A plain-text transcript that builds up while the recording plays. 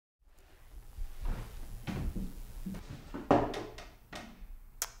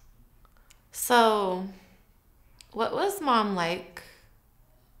So, what was Mom like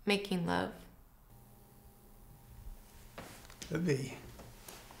making love? There's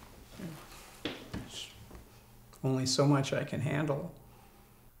only so much I can handle.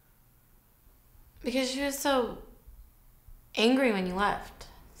 Because she was so angry when you left.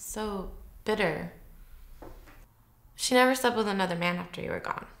 So bitter. She never slept with another man after you were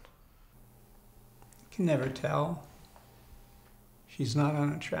gone. You can never tell. She's not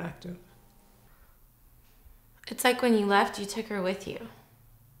unattractive. It's like when you left, you took her with you.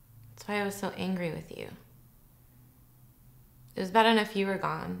 That's why I was so angry with you. It was bad enough you were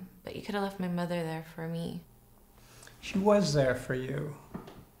gone, but you could have left my mother there for me. She was there for you.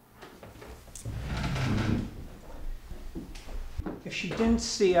 If she didn't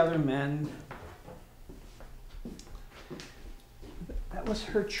see other men, that was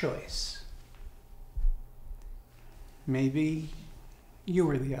her choice. Maybe you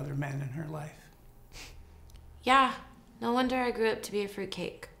were the other man in her life. Yeah, no wonder I grew up to be a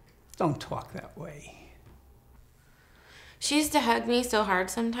fruitcake. Don't talk that way. She used to hug me so hard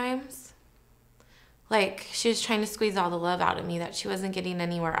sometimes. Like she was trying to squeeze all the love out of me that she wasn't getting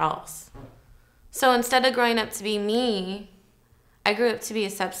anywhere else. So instead of growing up to be me, I grew up to be a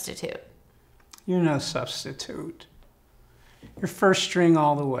substitute. You're no substitute. You're first string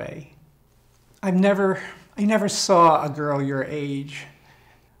all the way. I never saw a girl your age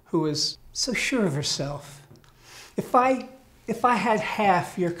who was so sure of herself. If I had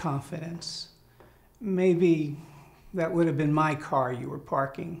half your confidence, maybe that would have been my car you were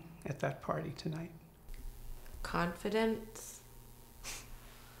parking at that party tonight. Confidence?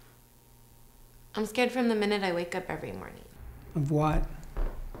 I'm scared from the minute I wake up every morning. Of what?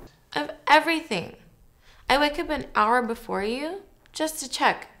 Of everything. I wake up an hour before you just to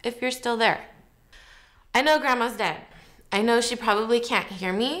check if you're still there. I know Grandma's dead. I know she probably can't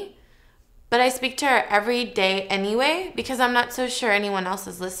hear me, but I speak to her every day anyway because I'm not so sure anyone else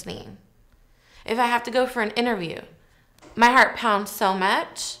is listening. If I have to go for an interview, my heart pounds so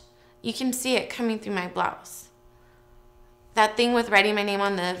much, you can see it coming through my blouse. That thing with writing my name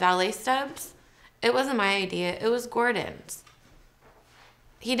on the valet stubs, it wasn't my idea, it was Gordon's.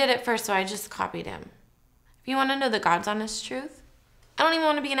 He did it first, so I just copied him. If you want to know the God's honest truth, I don't even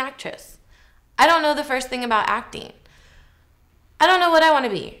want to be an actress. I don't know the first thing about acting. I don't know what I want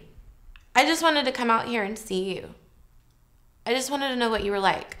to be. I just wanted to come out here and see you. I just wanted to know what you were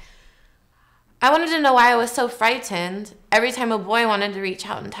like. I wanted to know why I was so frightened every time a boy wanted to reach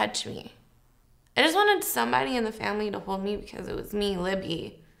out and touch me. I just wanted somebody in the family to hold me because it was me,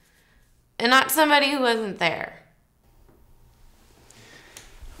 Libby, and not somebody who wasn't there.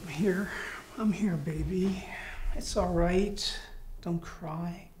 I'm here, baby. It's all right. Don't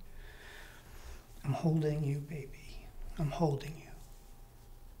cry. I'm holding you, baby. I'm holding you.